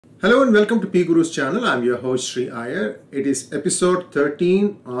Hello and welcome to PGurus channel. I'm your host Sree Iyer. It is episode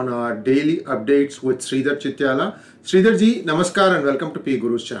 13 on our daily updates with Sridhar Chityala. Sridhar ji, namaskar and welcome to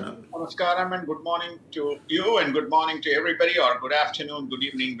PGurus channel. Namaskaram and good morning to you and good morning to everybody, or good afternoon, good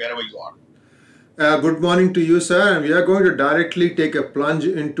evening, wherever you are. Good morning to you, sir, and we are going to directly take a plunge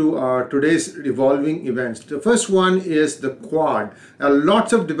into our today's evolving events. The first one is the Quad.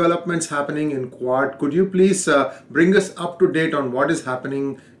 Lots of developments happening in Quad. Could you please bring us up to date on what is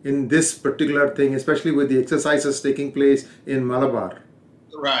happening in this particular thing, especially with the exercises taking place in Malabar?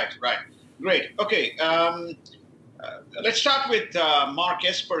 Right. Great. Okay. Let's start with Mark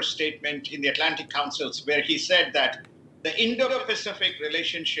Esper's statement in the Atlantic Councils, where he said that the Indo-Pacific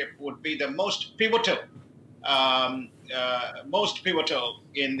relationship would be the most pivotal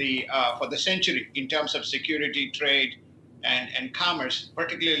in the for the century in terms of security, trade, and commerce,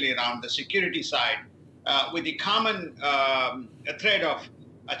 particularly around the security side, with the common thread of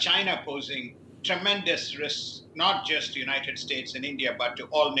China posing tremendous risks, not just to United States and India, but to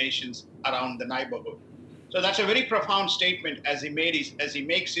all nations around the neighborhood. So that's a very profound statement as he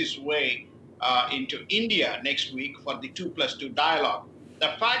makes his way into India next week for the 2+2 dialogue.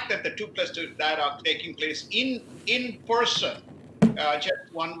 The fact that the 2+2 dialogue taking place in person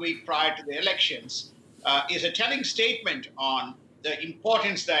just 1 week prior to the elections is a telling statement on the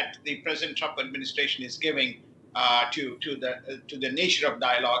importance that the President Trump administration is giving to the nature of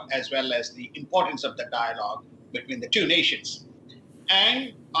dialogue, as well as the importance of the dialogue between the two nations.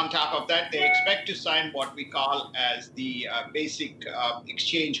 And on top of that, they expect to sign what we call as the Basic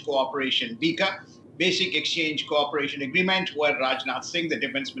Exchange Cooperation BICA, Basic Exchange Cooperation Agreement, where Rajnath Singh, the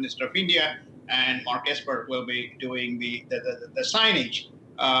Defense Minister of India, and Mark Esper will be doing the signage.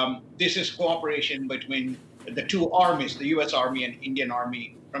 This is cooperation between the two armies, the U.S. Army and Indian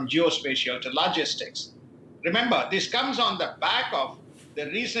Army, from geospatial to logistics. Remember, this comes on the back of the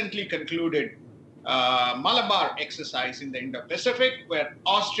recently concluded Malabar exercise in the Indo-Pacific, where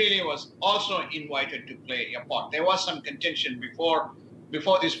Australia was also invited to play a part. There was some contention before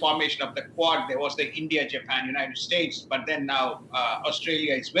this formation of the Quad. There was the India, Japan, United States, but then now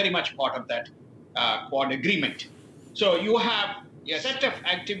Australia is very much part of that Quad agreement. So you have a set of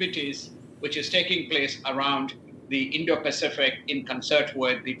activities which is taking place around the Indo-Pacific in concert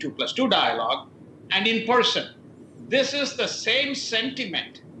with the 2+2 dialogue and in person. This is the same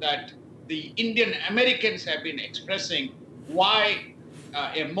sentiment that the Indian Americans have been expressing why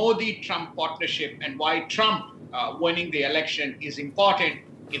a Modi-Trump partnership and why Trump winning the election is important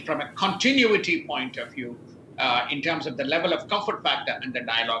from a continuity point of view in terms of the level of comfort factor and the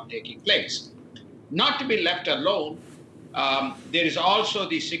dialogue taking place. Not to be left alone, there is also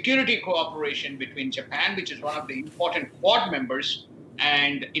the security cooperation between Japan, which is one of the important Quad members,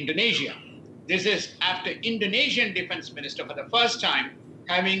 and Indonesia. This is after Indonesian Defense Minister, for the first time,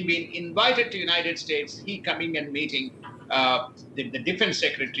 having been invited to the United States, he coming and meeting the Defense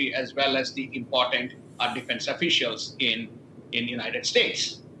Secretary as well as the important defense officials in United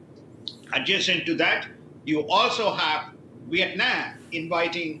States. Adjacent to that, you also have Vietnam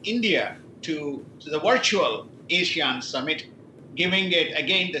inviting India to the virtual ASEAN summit, giving it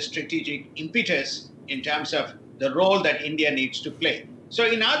again the strategic impetus in terms of the role that India needs to play. So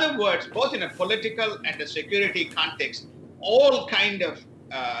in other words, both in a political and a security context, all kind of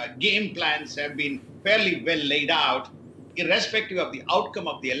game plans have been fairly well laid out, irrespective of the outcome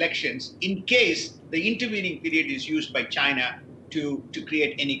of the elections, in case the intervening period is used by China to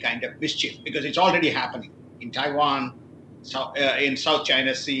create any kind of mischief, because it's already happening in Taiwan, in South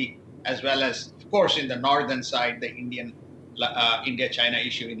China Sea, as well as, of course, in the northern side, the India-China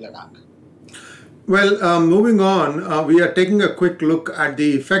issue in Ladakh. Well, moving on, we are taking a quick look at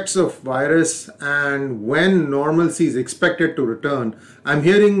the effects of virus and when normalcy is expected to return. I'm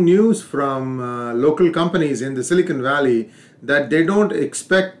hearing news from local companies in the Silicon Valley that they don't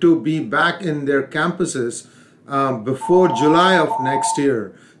expect to be back in their campuses before July of next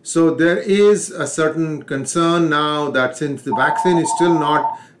year. So there is a certain concern now that since the vaccine is still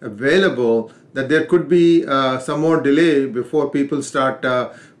not available, that there could be some more delay before people start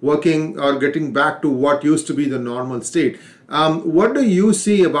working or getting back to what used to be the normal state. What do you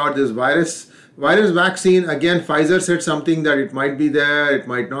see about this virus vaccine? Again, Pfizer said something that it might be there, it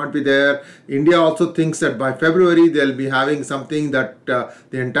might not be there. India also thinks that by February they'll be having something that the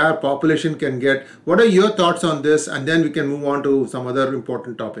entire population can get. What are your thoughts on this? And then we can move on to some other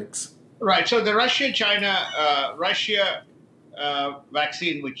important topics. Right. So the Russia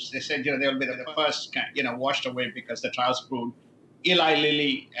vaccine, which they said they'll be the first washed away because the trials proved Eli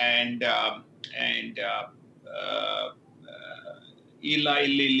Lilly and Eli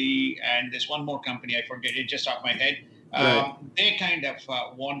Lilly and there's one more company, I forget it just off my head. Right. They kind of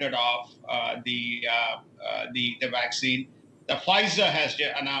wandered off the vaccine. The Pfizer has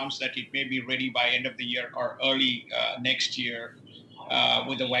announced that it may be ready by end of the year or early next year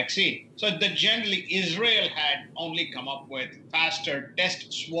with the vaccine. So generally, Israel had only come up with faster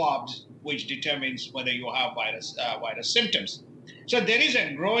test swabs, which determines whether you have virus symptoms. So there is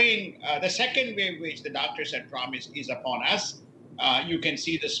a growing, the second wave, which the doctors had promised, is upon us. You can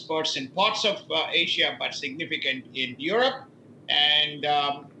see the spurts in parts of Asia, but significant in Europe. And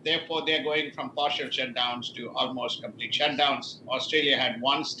therefore, they're going from partial shutdowns to almost complete shutdowns. Australia had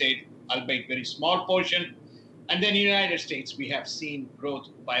one state, albeit very small portion. And then in the United States, we have seen growth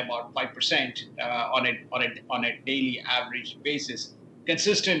by about 5% on a daily average basis,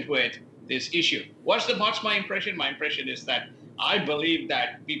 consistent with this issue. What's my impression? My impression is that I believe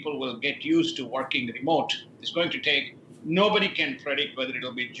that people will get used to working remote. It's going to take. Nobody can predict whether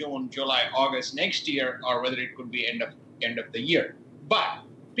it'll be June, July, August next year, or whether it could be end of the year. But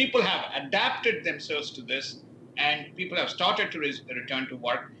people have adapted themselves to this, and people have started to return to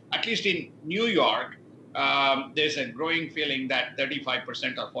work. At least in New York, there's a growing feeling that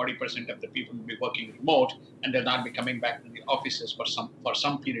 35% or 40% of the people will be working remote, and they'll not be coming back to the offices for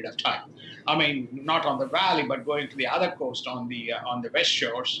some period of time. I mean, not on the valley, but going to the other coast on the west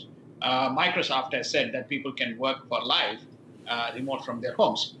shores. Microsoft has said that people can work for life remote from their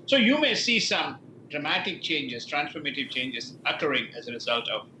homes. So you may see some dramatic changes, transformative changes occurring as a result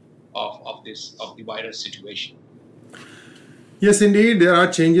of the virus situation. Yes, indeed, there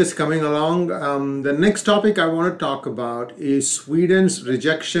are changes coming along. The next topic I want to talk about is Sweden's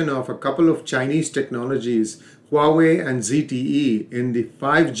rejection of a couple of Chinese technologies, Huawei and ZTE, in the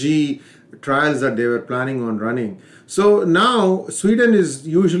 5G trials that they were planning on running. So now Sweden is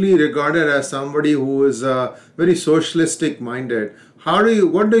usually regarded as somebody who is very socialistic minded.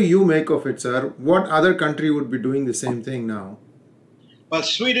 What do you make of it, sir? What other country would be doing the same thing now? Well,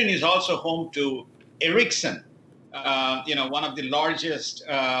 Sweden is also home to Ericsson, one of the largest,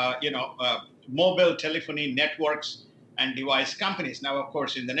 mobile telephony networks and device companies. Now, of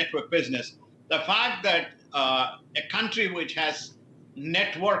course, in the network business, the fact that a country which has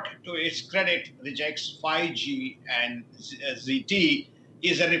network to its credit rejects 5G and ZT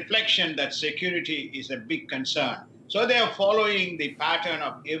is a reflection that security is a big concern. So they are following the pattern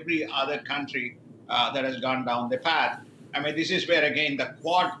of every other country that has gone down the path. I mean, this is where, again, the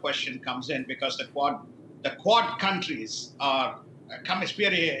Quad question comes in, because the Quad countries are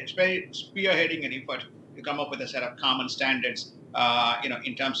spearheading an effort to come up with a set of common standards,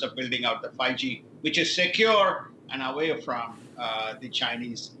 in terms of building out the 5G, which is secure and away from the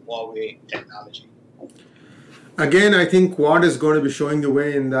Chinese Huawei technology. Again, I think Quad is going to be showing the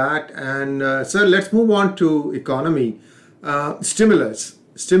way in that. And sir, let's move on to economy.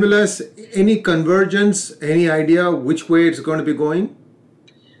 Stimulus, any convergence, any idea which way it's going to be going?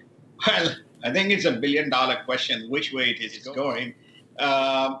 Well, I think it's $1 billion question, which way it is going.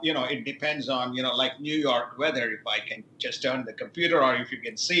 It depends on, like New York weather, if I can just turn the computer, or if you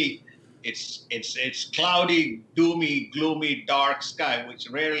can see, it's cloudy, doomy, gloomy, dark sky, which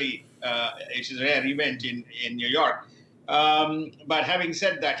rarely, it's a rare event in New York. But having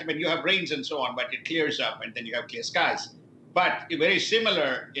said that, I mean, you have rains and so on, but it clears up, and then you have clear skies. But very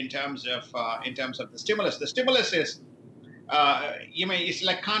similar in terms of the stimulus. The stimulus is, it's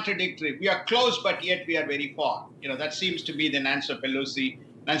like contradictory. We are close, but yet we are very far. That seems to be the Nancy Pelosi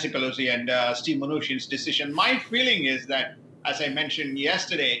and Steve Mnuchin's decision. My feeling is that, as I mentioned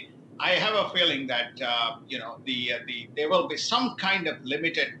yesterday, I have a feeling that there will be some kind of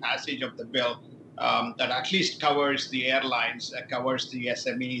limited passage of the bill that at least covers the airlines, covers the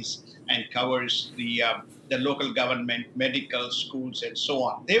SMEs, and covers the local government, medical, schools, and so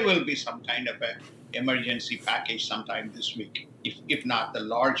on. There will be some kind of an emergency package sometime this week, if not the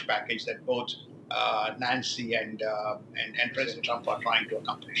large package that both Nancy and President Trump are trying to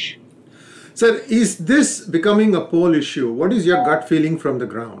accomplish. Sir, is this becoming a poll issue? What is your gut feeling from the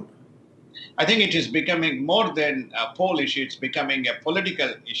ground? I think it is becoming more than a poll issue. It's becoming a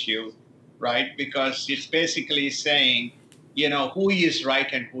political issue, right? Because it's basically saying, who is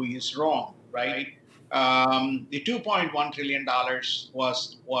right and who is wrong, right? The $2.1 trillion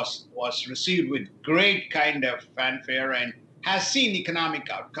was received with great kind of fanfare and has seen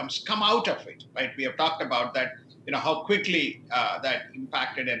economic outcomes come out of it, right? We have talked about that, how quickly that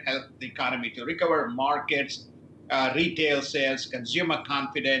impacted and helped the economy to recover, markets, retail sales, consumer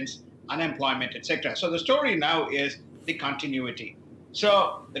confidence, unemployment, etc. So the story now is the continuity.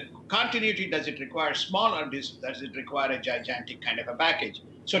 So the continuity, does it require small, or does it require a gigantic kind of a package?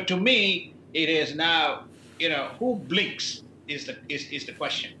 So to me, it is now, who blinks is the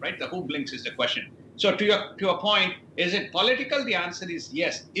question, right? The who blinks is the question. So to a point, is it political? The answer is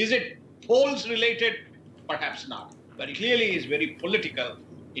yes. Is it polls related? Perhaps not. But it clearly is very political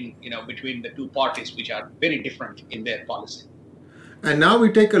in between the two parties, which are very different in their policy. And now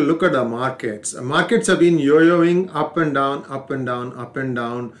we take a look at the markets. Markets have been yo-yoing up and down, up and down, up and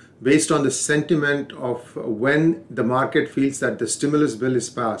down based on the sentiment of when the market feels that the stimulus bill is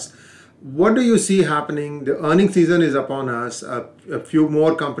passed. What do you see happening? The earning season is upon us. A few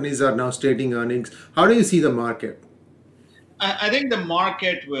more companies are now stating earnings. How do you see the market? I think the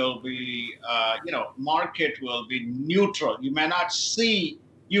market will be, market will be neutral. You may not see,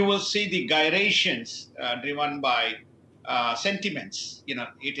 you will see the gyrations driven by sentiments.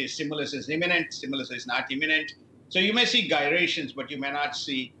 It is stimulus is imminent, stimulus is not imminent. So you may see gyrations, but you may not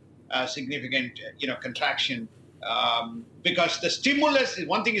see significant, contraction because the stimulus is,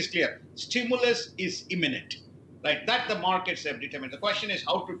 one thing is clear, stimulus is imminent, right? That the markets have determined. The question is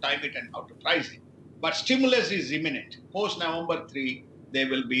how to time it and how to price it. But stimulus is imminent. Post November 3, there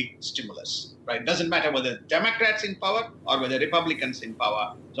will be stimulus, right? Doesn't matter whether Democrats in power or whether Republicans in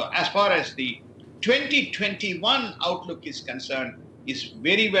power. So as far as the 2021 outlook is concerned, is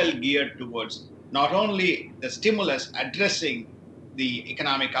very well geared towards not only the stimulus addressing the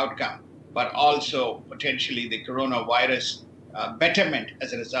economic outcome, but also potentially the coronavirus betterment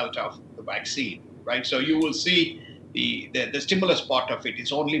as a result of the vaccine, right? So you will see the stimulus part of it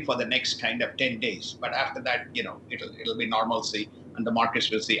is only for the next kind of 10 days. But after that, it'll be normalcy and the markets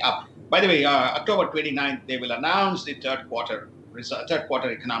will see up. By the way, October 29th, they will announce the third quarter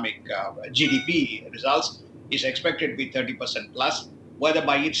economic GDP results. Is expected to be 30% plus. Whether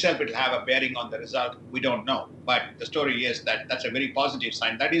by itself it will have a bearing on the result, we don't know. But the story is that that's a very positive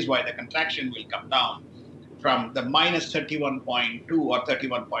sign. That is why the contraction will come down from the minus 31.2 or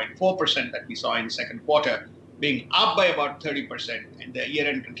 31.4% that we saw in the second quarter, being up by about 30%, and the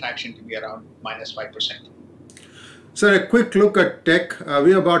year-end contraction to be around minus 5%. So a quick look at tech.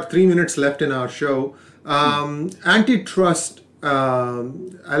 We have about 3 minutes left in our show. Antitrust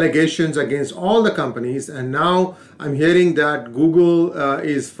allegations against all the companies, and now I'm hearing that Google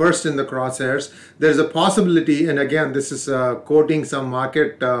is first in the crosshairs. There's a possibility, and again, this is quoting some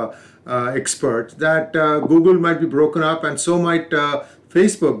market experts, that Google might be broken up, and so might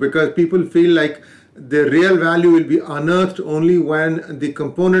Facebook, because people feel like the real value will be unearthed only when the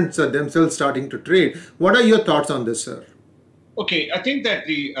components are themselves starting to trade. What are your thoughts on this, sir? Okay, I think that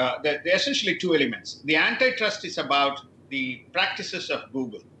there are essentially two elements. The antitrust is about the practices of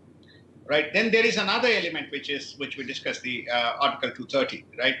Google, right? Then there is another element which we discussed, the Article 230,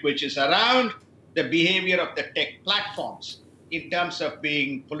 right? Which is around the behavior of the tech platforms in terms of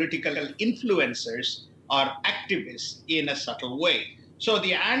being political influencers or activists in a subtle way. So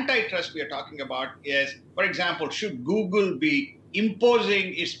the antitrust we are talking about is, for example, should Google be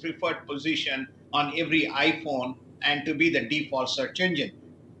imposing its preferred position on every iPhone and to be the default search engine?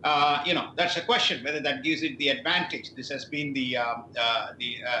 That's a question, whether that gives it the advantage. This has been the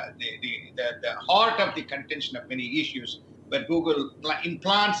heart of the contention of many issues, where Google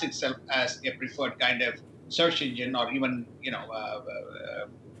implants itself as a preferred kind of search engine, or even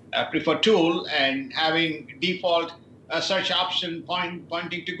a preferred tool, and having default search option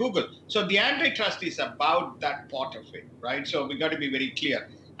pointing to Google. So the antitrust is about that part of it, right? So we got to be very clear.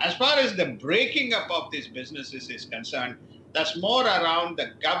 As far as the breaking up of these businesses is concerned, that's more around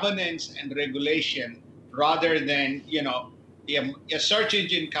the governance and regulation rather than, a search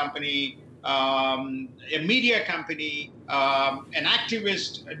engine company, a media company, an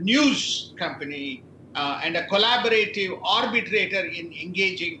activist, a news company, and a collaborative arbitrator in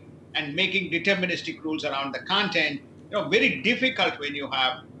engaging and making deterministic rules around the content. Very difficult when you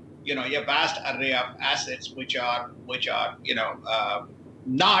have, a vast array of assets which are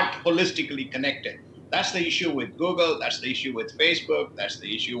not holistically connected. That's the issue with Google. That's the issue with Facebook. That's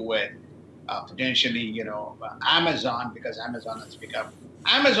the issue with potentially, Amazon, because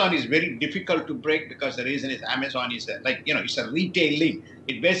Amazon is very difficult to break, because the reason is Amazon is it's a retail link.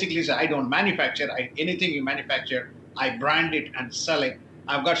 It basically says, I don't manufacture. Anything you manufacture, I brand it and sell it.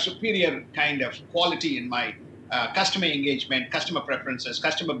 I've got superior kind of quality in my customer engagement, customer preferences,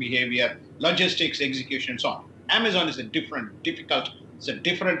 customer behavior, logistics, execution, and so on. Amazon is a different and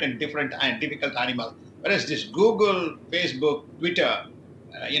difficult animal. Whereas this Google, Facebook, Twitter,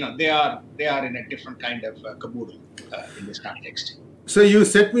 they are in a different kind of caboodle in this context. So you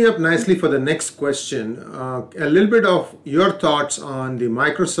set me up nicely for the next question. A little bit of your thoughts on the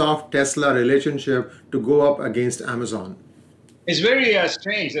Microsoft-Tesla relationship to go up against Amazon. It's very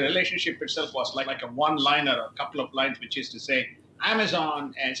strange. The relationship itself was like a one-liner, a couple of lines, which is to say,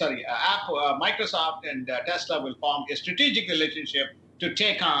 Microsoft and Tesla will form a strategic relationship to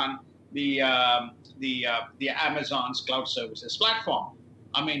take on the Amazon's cloud services platform.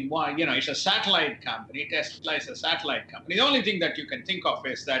 I mean, why, it's a satellite company. Tesla is a satellite company. The only thing that you can think of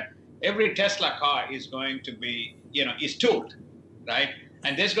is that every Tesla car is going to be, is tooled, right?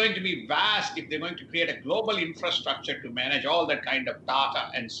 And there's going to be vast, if they're going to create a global infrastructure to manage all that kind of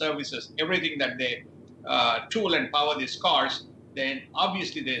data and services, everything that they tool and power these cars, then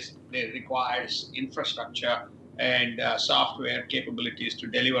obviously there requires infrastructure and software capabilities to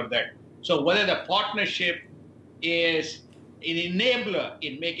deliver that. So whether the partnership is an enabler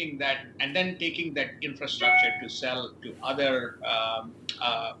in making that and then taking that infrastructure to sell to other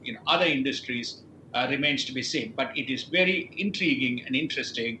other industries remains to be seen. But it is very intriguing and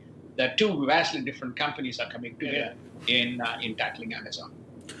interesting that two vastly different companies are coming together in tackling Amazon.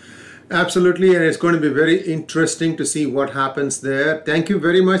 Absolutely, and it's going to be very interesting to see what happens there. Thank you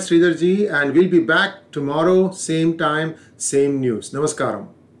very much, Sridhar ji, and we'll be back tomorrow, same time, same news. Namaskaram.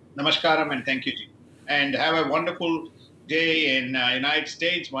 Namaskaram, and thank you, ji. And have a wonderful day in United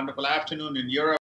States, wonderful afternoon in Europe.